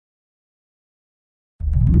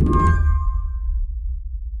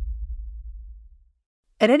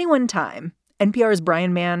At any one time, NPR's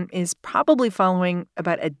Brian Mann is probably following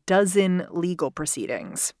about a dozen legal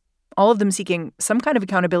proceedings, all of them seeking some kind of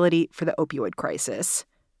accountability for the opioid crisis.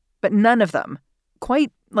 But none of them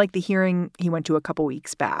quite like the hearing he went to a couple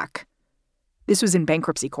weeks back. This was in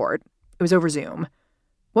bankruptcy court. It was over Zoom.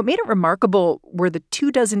 What made it remarkable were the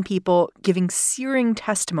 24 people giving searing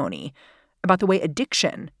testimony about the way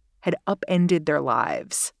addiction had upended their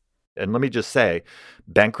lives. And let me just say,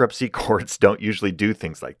 bankruptcy courts don't usually do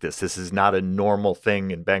things like this. This is not a normal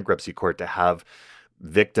thing in bankruptcy court to have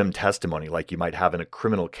victim testimony like you might have in a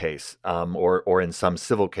criminal case or in some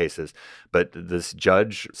civil cases. But this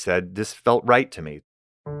judge said this felt right to me.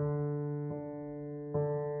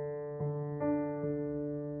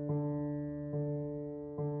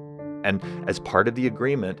 And as part of the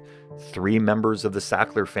agreement, 3 members of the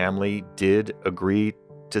Sackler family did agree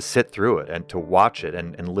to sit through it and to watch it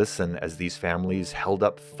and listen as these families held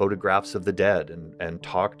up photographs of the dead and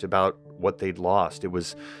talked about what they'd lost. It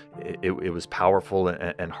was powerful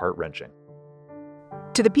and heart-wrenching.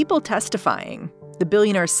 To the people testifying, the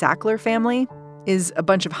billionaire Sackler family is a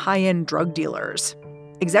bunch of high-end drug dealers,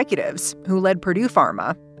 executives who led Purdue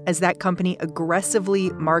Pharma as that company aggressively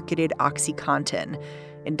marketed OxyContin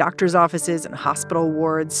in doctors' offices and hospital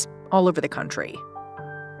wards all over the country.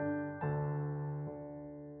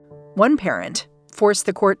 One parent forced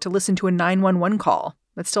the court to listen to a 911 call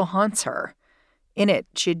that still haunts her. In it,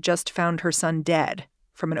 she'd just found her son dead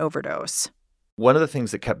from an overdose. One of the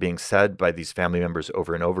things that kept being said by these family members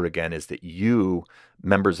over and over again is that you,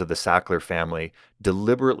 members of the Sackler family,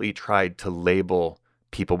 deliberately tried to label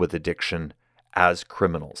people with addiction as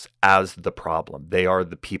criminals, as the problem. They are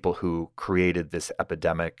the people who created this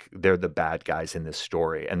epidemic. They're the bad guys in this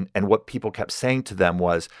story. And what people kept saying to them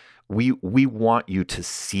was, we want you to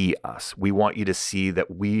see us. We want you to see that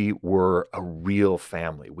we were a real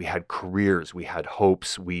family. We had careers, we had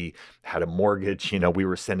hopes, we had a mortgage. We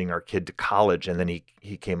were sending our kid to college, and then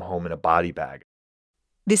he came home in a body bag.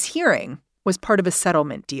 This hearing was part of a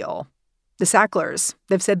settlement deal. The Sacklers,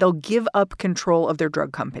 they've said they'll give up control of their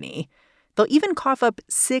drug company. They'll even cough up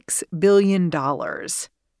 $6 billion.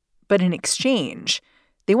 But in exchange,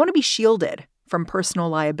 they want to be shielded from personal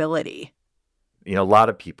liability. A lot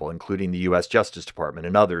of people, including the U.S. Justice Department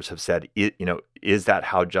and others, have said, is that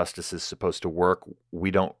how justice is supposed to work? We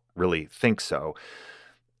don't really think so.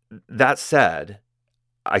 That said,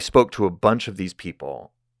 I spoke to a bunch of these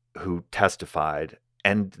people who testified,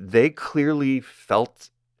 and they clearly felt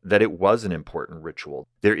that it was an important ritual.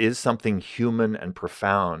 There is something human and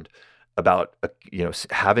profound about,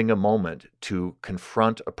 having a moment to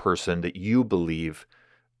confront a person that you believe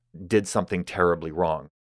did something terribly wrong.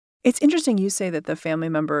 It's interesting you say that the family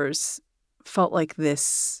members felt like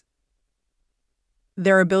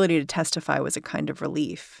their ability to testify was a kind of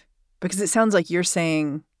relief, because it sounds like you're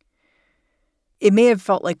saying it may have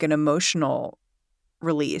felt like an emotional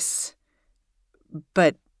release,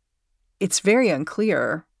 but it's very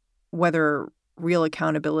unclear whether real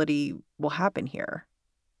accountability will happen here.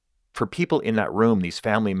 For people in that room, these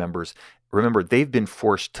family members, remember, they've been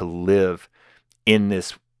forced to live in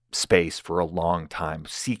this space for a long time,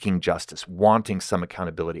 seeking justice, wanting some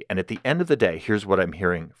accountability. And at the end of the day, here's what I'm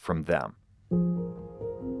hearing from them.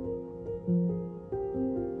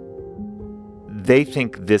 They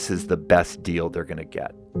think this is the best deal they're going to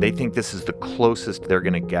get. They think this is the closest they're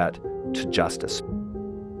going to get to justice.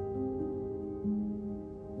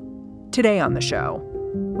 Today on the show,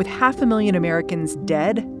 with 500,000 Americans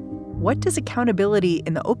dead, what does accountability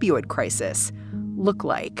in the opioid crisis look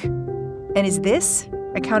like? And is this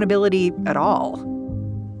accountability at all?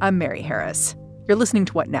 I'm Mary Harris. You're listening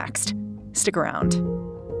to What Next? Stick around.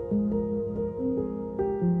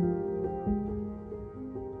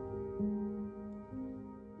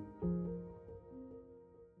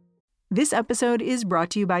 This episode is brought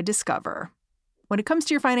to you by Discover. When it comes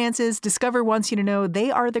to your finances, Discover wants you to know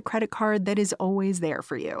they are the credit card that is always there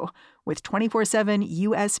for you. With 24/7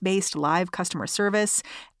 U.S.-based live customer service,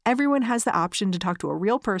 everyone has the option to talk to a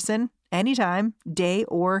real person anytime, day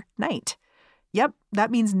or night. Yep,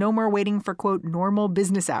 that means no more waiting for, quote, normal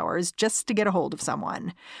business hours just to get a hold of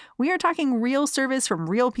someone. We are talking real service from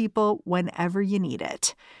real people whenever you need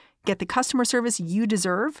it. Get the customer service you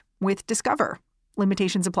deserve with Discover.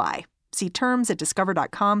 Limitations apply. See terms at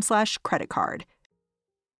discover.com/creditcard.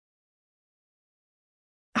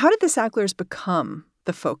 How did the Sacklers become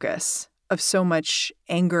the focus of so much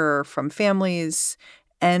anger from families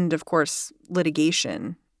and, of course,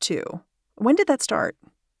 litigation, too? When did that start?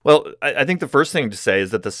 Well, I think the first thing to say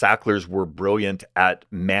is that the Sacklers were brilliant at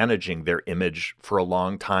managing their image for a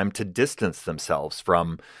long time to distance themselves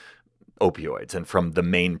from opioids and from the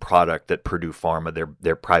main product that Purdue Pharma,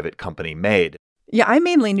 their private company, made. Yeah, I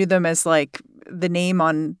mainly knew them as like the name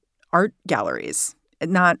on art galleries,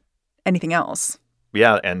 not anything else.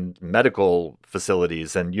 Yeah, and medical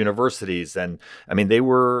facilities and universities, and I mean they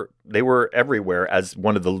were everywhere as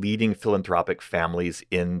one of the leading philanthropic families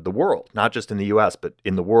in the world, not just in the U.S. but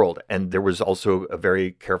in the world. And there was also a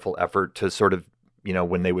very careful effort to sort of,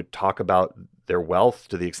 when they would talk about their wealth,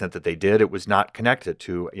 to the extent that they did, it was not connected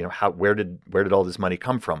to where did all this money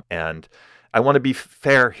come from. And I want to be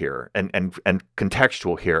fair here and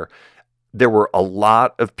contextual here. There were a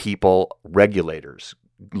lot of people, regulators,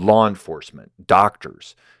 law enforcement,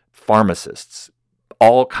 doctors, pharmacists,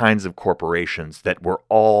 all kinds of corporations that were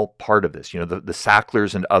all part of this. The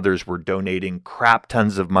Sacklers and others were donating crap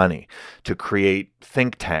tons of money to create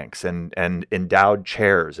think tanks and endowed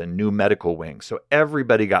chairs and new medical wings. So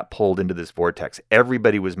everybody got pulled into this vortex.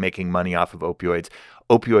 Everybody was making money off of opioids.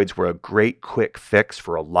 Opioids were a great quick fix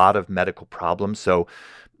for a lot of medical problems. So,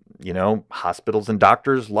 hospitals and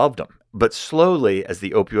doctors loved them. But slowly, as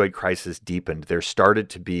the opioid crisis deepened, there started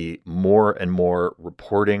to be more and more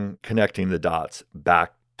reporting connecting the dots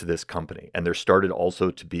back to this company. And there started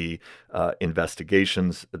also to be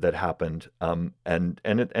investigations that happened. And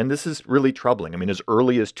this is really troubling. I mean, as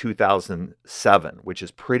early as 2007, which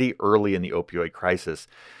is pretty early in the opioid crisis,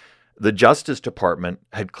 the Justice Department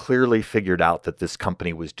had clearly figured out that this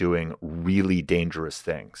company was doing really dangerous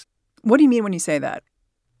things. What do you mean when you say that?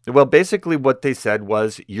 Well, basically what they said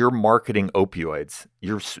was, you're marketing opioids.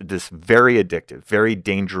 You're this very addictive, very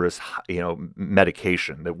dangerous,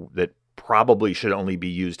 medication that probably should only be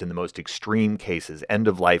used in the most extreme cases,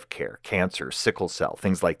 end-of-life care, cancer, sickle cell,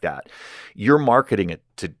 things like that. You're marketing it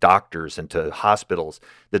to doctors and to hospitals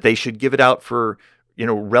that they should give it out for,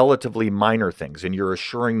 relatively minor things. And you're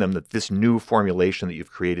assuring them that this new formulation that you've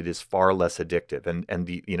created is far less addictive.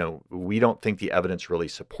 And we don't think the evidence really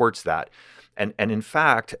supports that. And in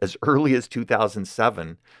fact, as early as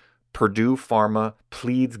 2007, Purdue Pharma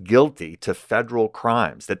pleads guilty to federal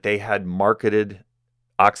crimes that they had marketed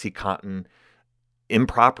OxyContin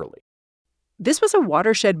improperly. This was a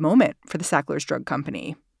watershed moment for the Sacklers Drug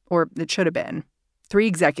Company, or it should have been. 3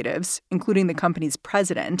 executives, including the company's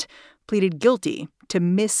president, pleaded guilty to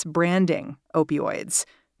misbranding opioids.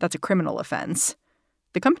 That's a criminal offense.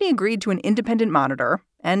 The company agreed to an independent monitor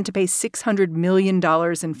and to pay $600 million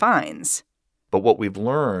in fines. But what we've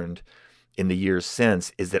learned in the years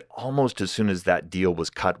since is that almost as soon as that deal was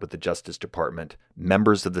cut with the Justice Department,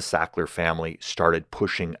 members of the Sackler family started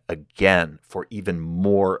pushing again for even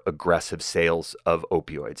more aggressive sales of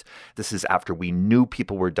opioids. This is after we knew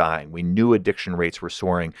people were dying. We knew addiction rates were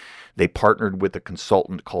soaring. They partnered with a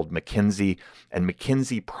consultant called McKinsey, and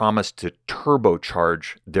McKinsey promised to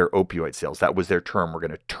turbocharge their opioid sales. That was their term. We're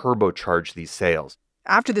going to turbocharge these sales.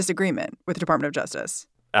 After this agreement with the Department of Justice.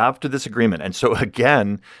 After this agreement. And so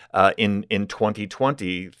again, in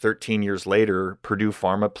 2020, 13 years later, Purdue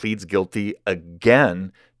Pharma pleads guilty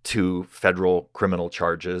again to federal criminal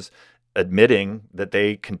charges, admitting that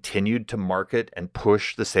they continued to market and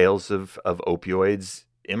push the sales of opioids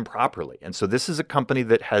improperly. And so this is a company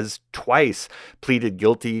that has twice pleaded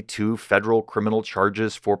guilty to federal criminal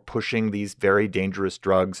charges for pushing these very dangerous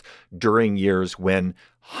drugs during years when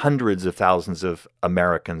hundreds of thousands of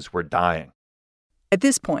Americans were dying. At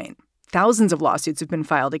this point, thousands of lawsuits have been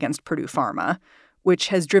filed against Purdue Pharma, which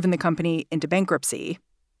has driven the company into bankruptcy.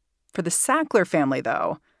 For the Sackler family,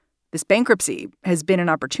 though, this bankruptcy has been an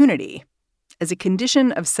opportunity. As a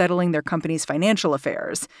condition of settling their company's financial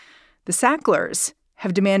affairs, the Sacklers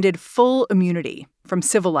have demanded full immunity from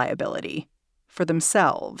civil liability for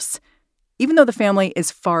themselves, even though the family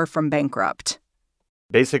is far from bankrupt.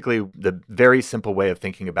 Basically, the very simple way of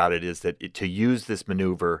thinking about it is that to use this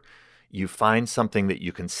maneuver, you find something that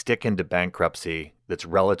you can stick into bankruptcy that's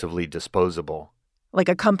relatively disposable. Like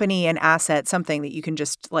a company, an asset, something that you can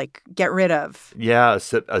just get rid of. Yeah,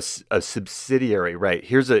 a subsidiary, right.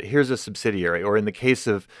 Here's a subsidiary. Or in the case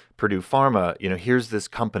of Purdue Pharma, here's this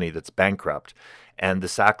company that's bankrupt. And the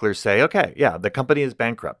Sacklers say, okay, yeah, the company is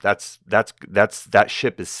bankrupt. That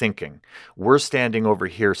ship is sinking. We're standing over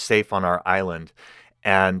here safe on our island.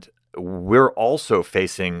 And we're also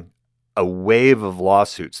facing a wave of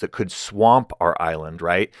lawsuits that could swamp our island,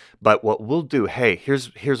 right? But what we'll do, hey,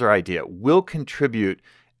 here's our idea. We'll contribute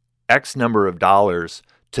X number of dollars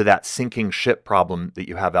to that sinking ship problem that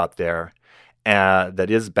you have out there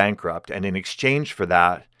that is bankrupt. And in exchange for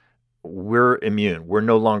that, we're immune. We're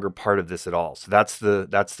no longer part of this at all. So that's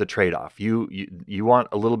the trade-off. You want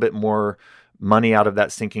a little bit more money out of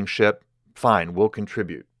that sinking ship? Fine, we'll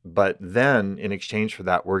contribute. But then in exchange for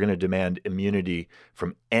that, we're going to demand immunity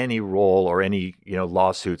from any role or any,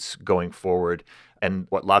 lawsuits going forward. And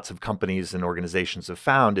what lots of companies and organizations have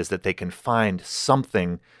found is that they can find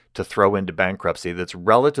something to throw into bankruptcy that's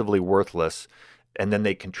relatively worthless, and then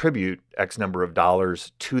they contribute X number of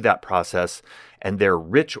dollars to that process, and their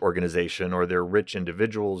rich organization or their rich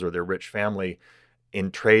individuals or their rich family,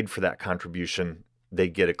 in trade for that contribution, they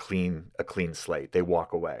get a clean slate. They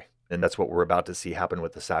walk away. And that's what we're about to see happen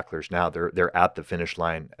with the Sacklers now. They're at the finish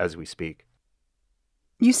line as we speak.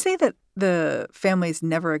 You say that the families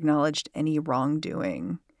never acknowledged any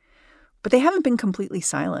wrongdoing, but they haven't been completely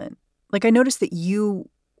silent. Like, I noticed that you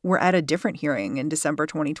were at a different hearing in December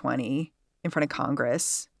 2020 in front of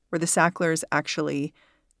Congress where the Sacklers actually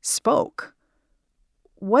spoke.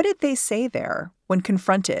 What did they say there when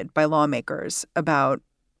confronted by lawmakers about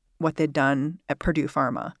what they'd done at Purdue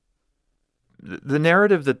Pharma? The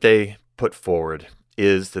narrative that they put forward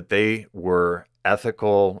is that they were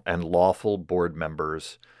ethical and lawful board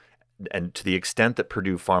members. And to the extent that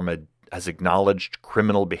Purdue Pharma has acknowledged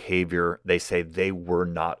criminal behavior, they say they were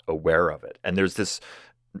not aware of it. And there's this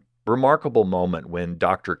remarkable moment when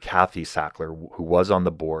Dr. Kathy Sackler, who was on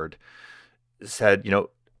the board, said,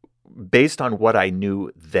 based on what I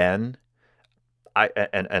knew then,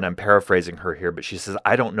 and I'm paraphrasing her here, but she says,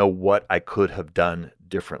 I don't know what I could have done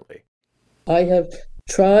differently. I have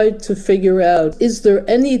tried to figure out, is there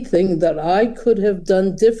anything that I could have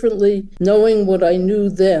done differently knowing what I knew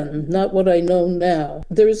then, not what I know now?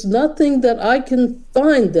 There's nothing that I can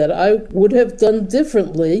find that I would have done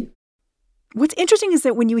differently. What's interesting is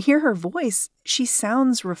that when you hear her voice, she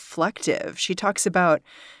sounds reflective. She talks about,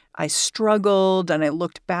 I struggled and I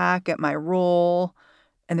looked back at my role.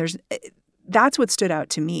 And that's what stood out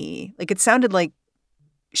to me. Like, it sounded like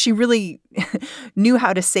she really knew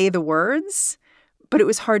how to say the words, but it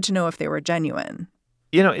was hard to know if they were genuine.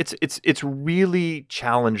 It's really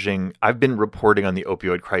challenging. I've been reporting on the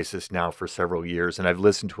opioid crisis now for several years, and I've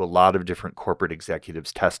listened to a lot of different corporate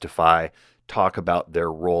executives testify, talk about their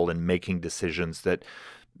role in making decisions that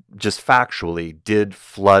just factually did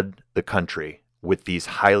flood the country with these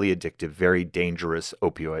highly addictive, very dangerous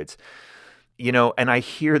opioids. And I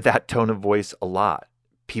hear that tone of voice a lot.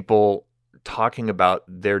 People talking about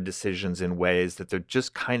their decisions in ways that they're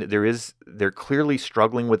just they're clearly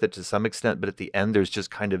struggling with it to some extent, but at the end there's just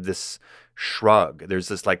kind of this shrug. There's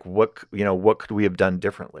this like, what could we have done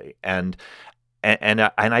differently? And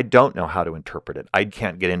I don't know how to interpret it. I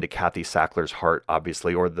can't get into Kathy Sackler's heart,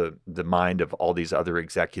 obviously, or the mind of all these other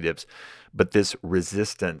executives, but this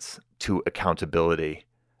resistance to accountability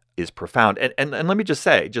is profound. And let me just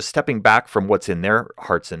say, just stepping back from what's in their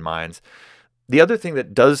hearts and minds, the other thing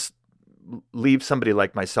that does leave somebody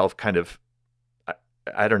like myself kind of,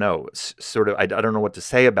 I don't know, sort of, I don't know what to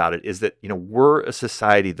say about it, is that, we're a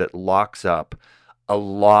society that locks up a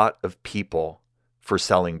lot of people for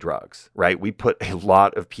selling drugs, right? We put a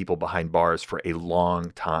lot of people behind bars for a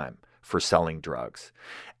long time for selling drugs.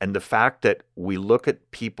 And the fact that we look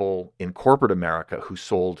at people in corporate America who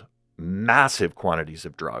sold massive quantities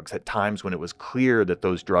of drugs at times when it was clear that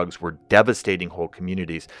those drugs were devastating whole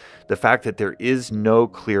communities, the fact that there is no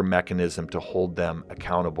clear mechanism to hold them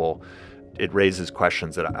accountable, it raises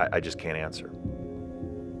questions that I just can't answer.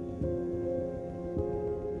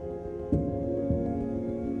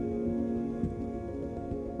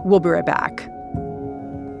 We'll be right back.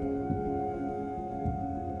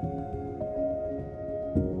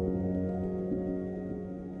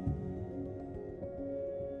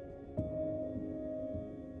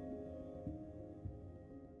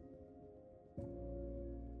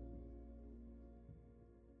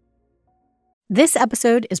 This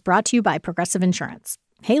episode is brought to you by Progressive Insurance.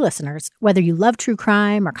 Hey, listeners, whether you love true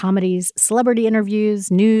crime or comedies, celebrity interviews,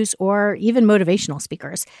 news, or even motivational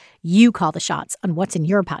speakers, you call the shots on what's in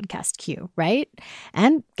your podcast queue, right?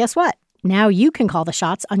 And guess what? Now you can call the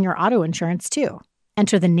shots on your auto insurance, too.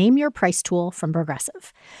 Enter the Name Your Price tool from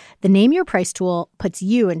Progressive. The Name Your Price tool puts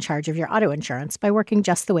you in charge of your auto insurance by working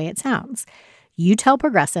just the way it sounds. You tell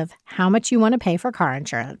Progressive how much you want to pay for car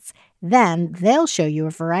insurance. Then they'll show you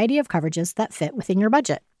a variety of coverages that fit within your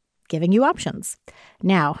budget, giving you options.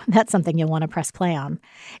 Now, that's something you'll want to press play on.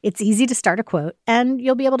 It's easy to start a quote, and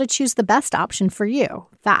you'll be able to choose the best option for you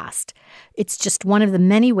fast. It's just one of the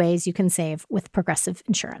many ways you can save with Progressive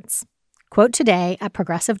Insurance. Quote today at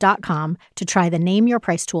Progressive.com to try the Name Your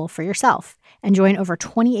Price tool for yourself and join over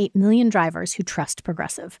 28 million drivers who trust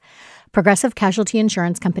Progressive. Progressive Casualty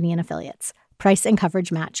Insurance Company and Affiliates. Price and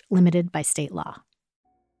coverage match limited by state law.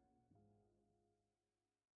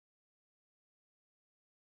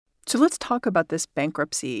 So let's talk about this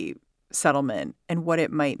bankruptcy settlement and what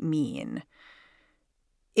it might mean.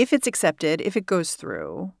 if it's accepted, if it goes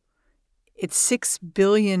through, it's $6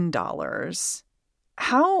 billion.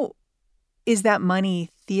 How is that money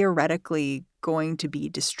theoretically going to be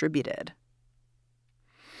distributed?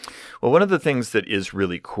 Well, one of the things that is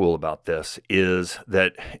really cool about this is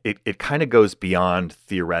that it kind of goes beyond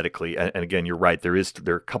theoretically. And again, you're right. There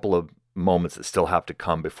are a couple of moments that still have to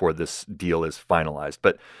come before this deal is finalized.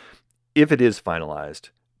 But if it is finalized,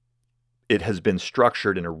 it has been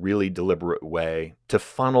structured in a really deliberate way to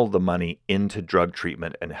funnel the money into drug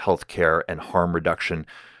treatment and healthcare and harm reduction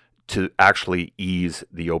to actually ease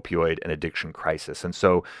the opioid and addiction crisis. And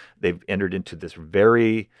so they've entered into this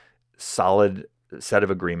very solid set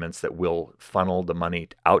of agreements that will funnel the money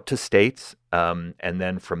out to states, and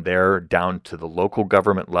then from there down to the local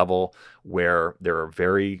government level, where there are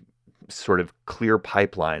very sort of clear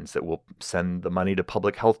pipelines that will send the money to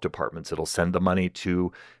public health departments. It'll send the money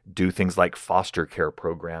to do things like foster care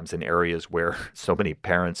programs in areas where so many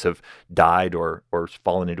parents have died or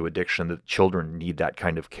fallen into addiction that children need that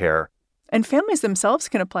kind of care. And families themselves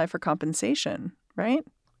can apply for compensation, right?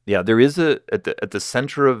 Yeah, there is at the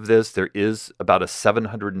center of this, there is about a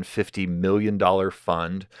 $750 million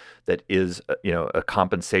fund that is, a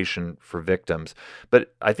compensation for victims.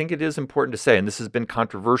 But I think it is important to say, and this has been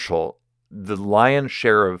controversial, the lion's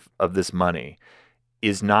share of this money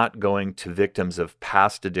is not going to victims of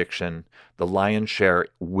past addiction. The lion's share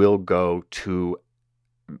will go to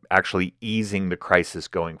actually easing the crisis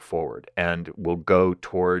going forward, and will go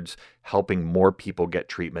towards helping more people get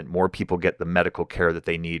treatment, more people get the medical care that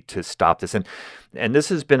they need to stop this. And this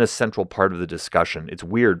has been a central part of the discussion. It's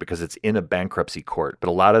weird because it's in a bankruptcy court, but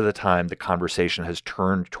a lot of the time the conversation has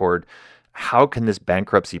turned toward how can this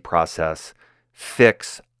bankruptcy process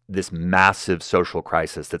fix this massive social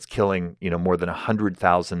crisis that's killing, more than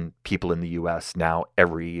 100,000 people in the U.S. now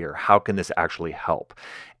every year. How can this actually help?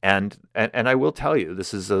 And I will tell you,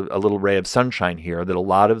 this is a little ray of sunshine here, that a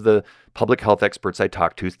lot of the public health experts I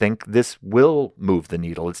talk to think this will move the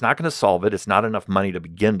needle. It's not going to solve it. It's not enough money to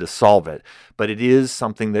begin to solve it, but it is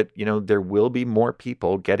something that, there will be more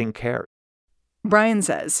people getting care. Brian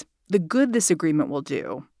says the good this agreement will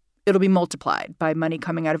do, it'll be multiplied by money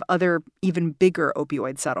coming out of other, even bigger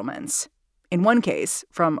opioid settlements. In one case,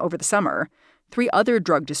 from over the summer, 3 other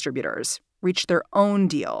drug distributors reached their own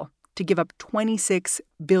deal to give up $26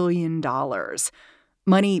 billion,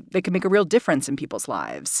 money that can make a real difference in people's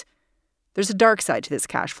lives. There's a dark side to this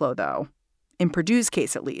cash flow, though. In Purdue's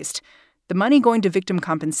case, at least, the money going to victim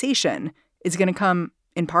compensation is going to come,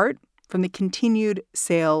 in part, from the continued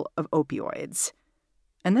sale of opioids.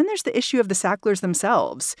 And then there's the issue of the Sacklers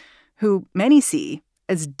themselves, who many see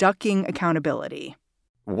as ducking accountability.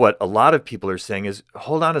 What a lot of people are saying is,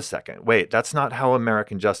 hold on a second. Wait, that's not how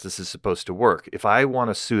American justice is supposed to work. If I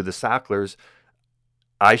want to sue the Sacklers,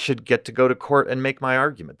 I should get to go to court and make my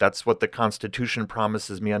argument. That's what the Constitution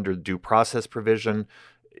promises me under the due process provision.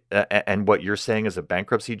 And what you're saying as a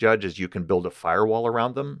bankruptcy judge is you can build a firewall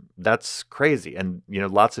around them. That's crazy. And,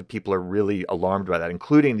 lots of people are really alarmed by that,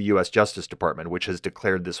 including the U.S. Justice Department, which has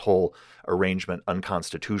declared this whole arrangement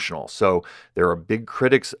unconstitutional. So there are big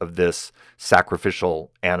critics of this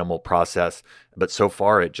sacrificial animal process. But so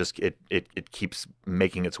far, it keeps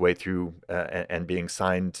making its way through and being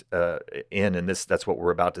signed in. And that's what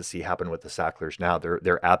we're about to see happen with the Sacklers now.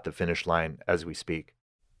 They're at the finish line as we speak.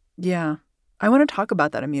 Yeah. I want to talk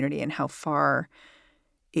about that immunity and how far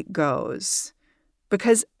it goes,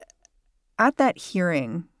 because at that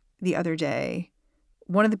hearing the other day,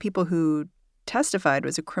 one of the people who testified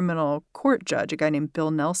was a criminal court judge, a guy named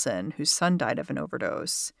Bill Nelson, whose son died of an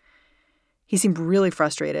overdose. He seemed really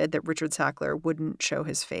frustrated that Richard Sackler wouldn't show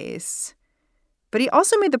his face. But he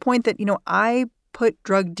also made the point that, I put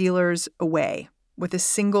drug dealers away with a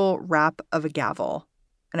single rap of a gavel,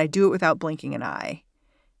 and I do it without blinking an eye.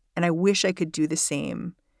 And I wish I could do the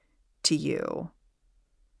same to you.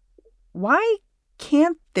 Why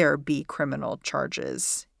can't there be criminal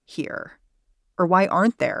charges here? Or why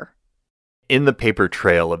aren't there? In the paper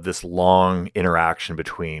trail of this long interaction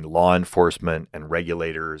between law enforcement and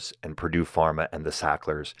regulators and Purdue Pharma and the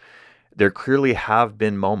Sacklers, there clearly have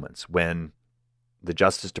been moments when the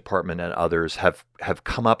Justice Department and others have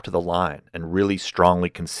come up to the line and really strongly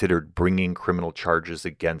considered bringing criminal charges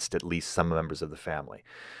against at least some members of the family.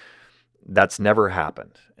 That's never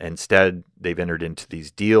happened. Instead, they've entered into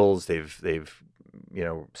these deals. They've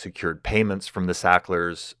secured payments from the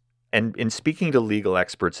Sacklers. And in speaking to legal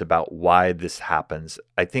experts about why this happens,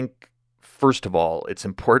 I think, first of all, it's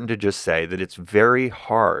important to just say that it's very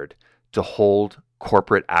hard to hold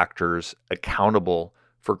corporate actors accountable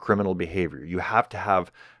for criminal behavior. You have to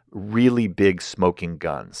have really big smoking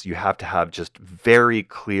guns. You have to have just very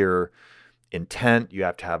clear intent. You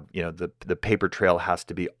have to have, the paper trail has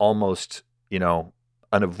to be almost,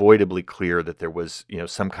 unavoidably clear that there was,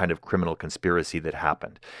 some kind of criminal conspiracy that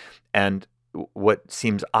happened. And what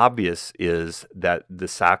seems obvious is that the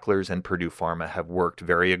Sacklers and Purdue Pharma have worked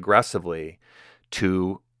very aggressively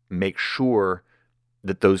to make sure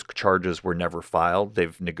that those charges were never filed.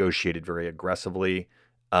 They've negotiated very aggressively.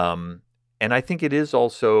 And I think it is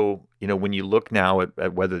also, when you look now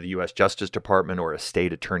at whether the U.S. Justice Department or a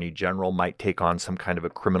state attorney general might take on some kind of a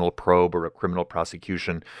criminal probe or a criminal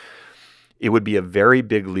prosecution, it would be a very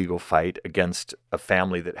big legal fight against a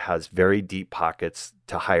family that has very deep pockets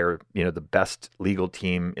to hire, the best legal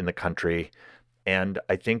team in the country. And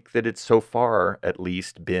I think that it's so far at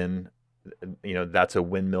least been, that's a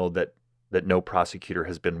windmill that no prosecutor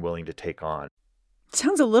has been willing to take on.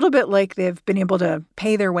 Sounds a little bit like they've been able to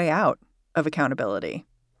pay their way out of accountability.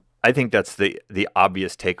 I think that's the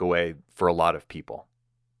obvious takeaway for a lot of people.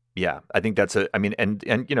 Yeah, I think that's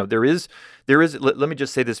there is, let me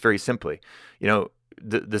just say this very simply.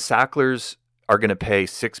 The Sacklers are going to pay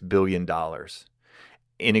 $6 billion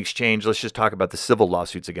in exchange. Let's just talk about the civil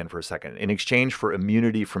lawsuits again for a second. In exchange for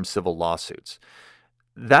immunity from civil lawsuits.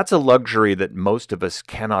 That's a luxury that most of us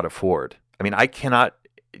cannot afford. I mean, I cannot,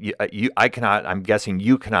 I'm guessing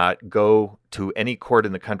you cannot go to any court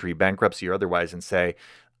in the country, bankruptcy or otherwise, and say,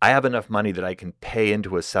 I have enough money that I can pay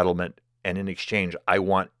into a settlement, and in exchange, I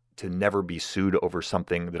want to never be sued over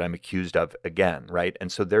something that I'm accused of again, right?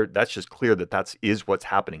 And so that's just clear that is what's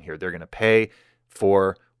happening here. They're going to pay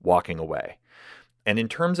for walking away. And in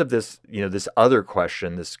terms of this, this other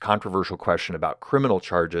question, this controversial question about criminal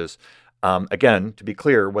charges, again, to be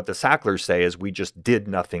clear, what the Sacklers say is we just did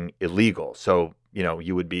nothing illegal. So,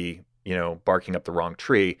 you would be, barking up the wrong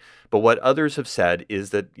tree. But what others have said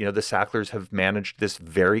is that, the Sacklers have managed this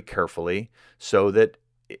very carefully so that,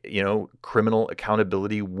 criminal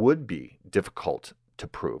accountability would be difficult to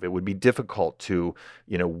prove. It would be difficult to,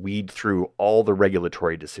 weed through all the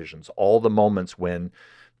regulatory decisions, all the moments when,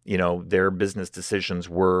 their business decisions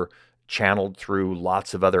were channeled through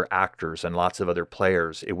lots of other actors and lots of other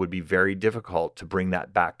players. It would be very difficult to bring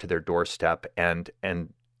that back to their doorstep and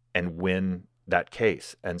win that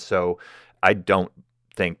case. And so I don't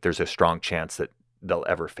think there's a strong chance that they'll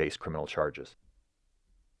ever face criminal charges.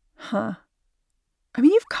 Huh. I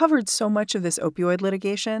mean, you've covered so much of this opioid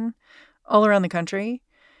litigation all around the country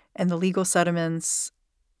and the legal settlements.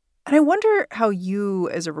 And I wonder how you,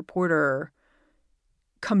 as a reporter,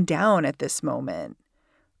 come down at this moment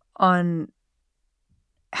on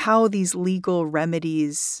how these legal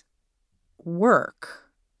remedies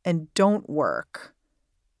work and don't work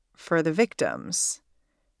for the victims.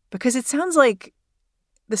 Because it sounds like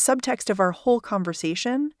the subtext of our whole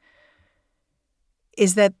conversation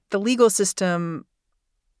is that the legal system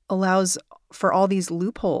allows for all these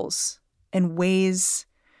loopholes and ways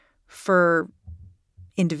for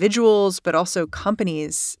individuals, but also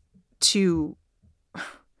companies to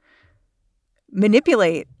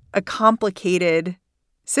manipulate a complicated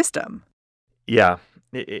system. Yeah,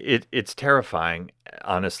 it's terrifying,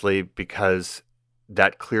 honestly, because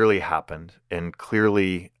that clearly happened. And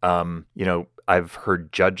clearly, I've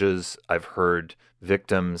heard judges, I've heard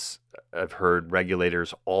victims, I've heard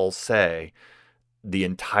regulators all say the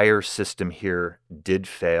entire system here did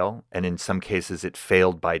fail. And in some cases, it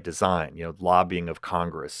failed by design, lobbying of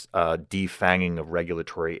Congress, defanging of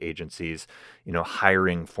regulatory agencies,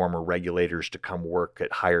 hiring former regulators to come work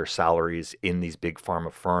at higher salaries in these big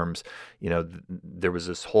pharma firms. There was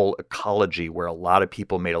this whole ecology where a lot of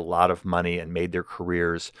people made a lot of money and made their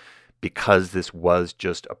careers because this was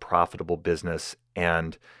just a profitable business.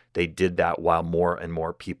 And they did that while more and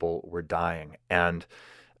more people were dying. And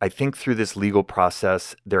I think through this legal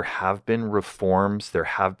process, there have been reforms. There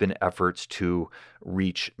have been efforts to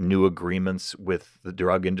reach new agreements with the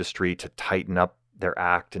drug industry to tighten up their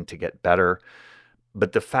act and to get better.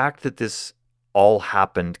 But the fact that this all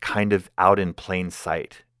happened kind of out in plain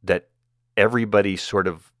sight, that everybody sort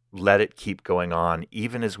of let it keep going on,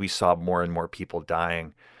 even as we saw more and more people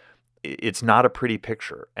dying, it's not a pretty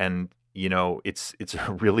picture. And it's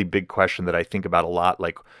a really big question that I think about a lot.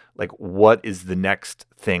 Like what is the next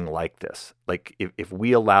thing like this? Like if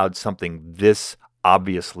we allowed something this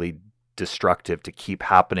obviously destructive to keep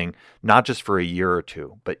happening, not just for a year or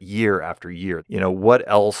two, but year after year, what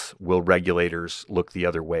else will regulators look the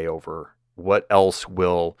other way over? What else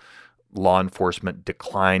will law enforcement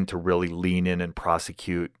decline to really lean in and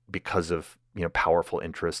prosecute because of, powerful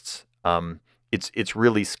interests? It's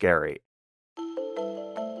really scary.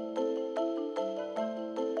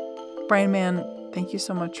 Brian Mann, thank you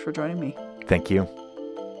so much for joining me. Thank you.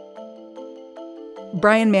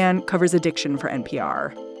 Brian Mann covers addiction for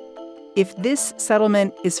NPR. If this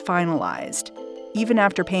settlement is finalized, even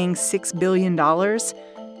after paying $6 billion,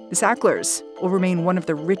 the Sacklers will remain one of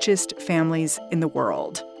the richest families in the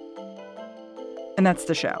world. And that's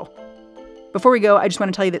the show. Before we go, I just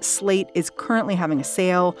want to tell you that Slate is currently having a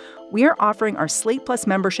sale. We are offering our Slate Plus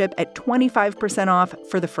membership at 25% off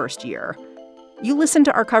for the first year. You listen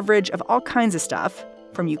to our coverage of all kinds of stuff,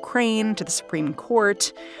 from Ukraine to the Supreme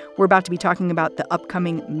Court. We're about to be talking about the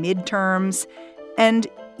upcoming midterms. And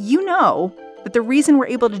you know that the reason we're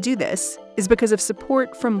able to do this is because of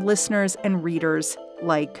support from listeners and readers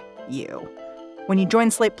like you. When you join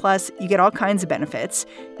Slate Plus, you get all kinds of benefits,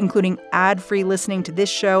 including ad-free listening to this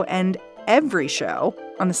show and every show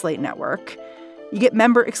on the Slate Network. You get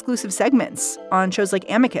member-exclusive segments on shows like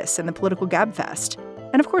Amicus and the Political Gabfest.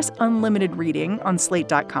 And, of course, unlimited reading on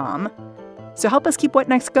Slate.com. So help us keep What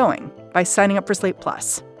Next going by signing up for Slate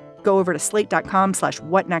Plus. Go over to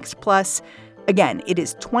slate.com/whatnextplus. Again, it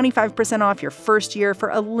is 25% off your first year for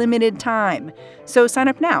a limited time. So sign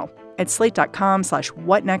up now at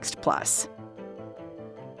slate.com/whatnextplus.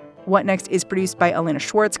 What Next is produced by Elena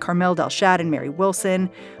Schwartz, Carmel Delshad, and Mary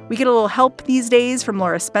Wilson. We get a little help these days from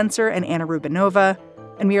Laura Spencer and Anna Rubinova.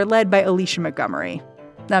 And we are led by Alicia Montgomery.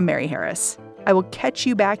 I'm Mary Harris. I will catch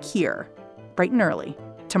you back here bright and early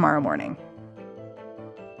tomorrow morning.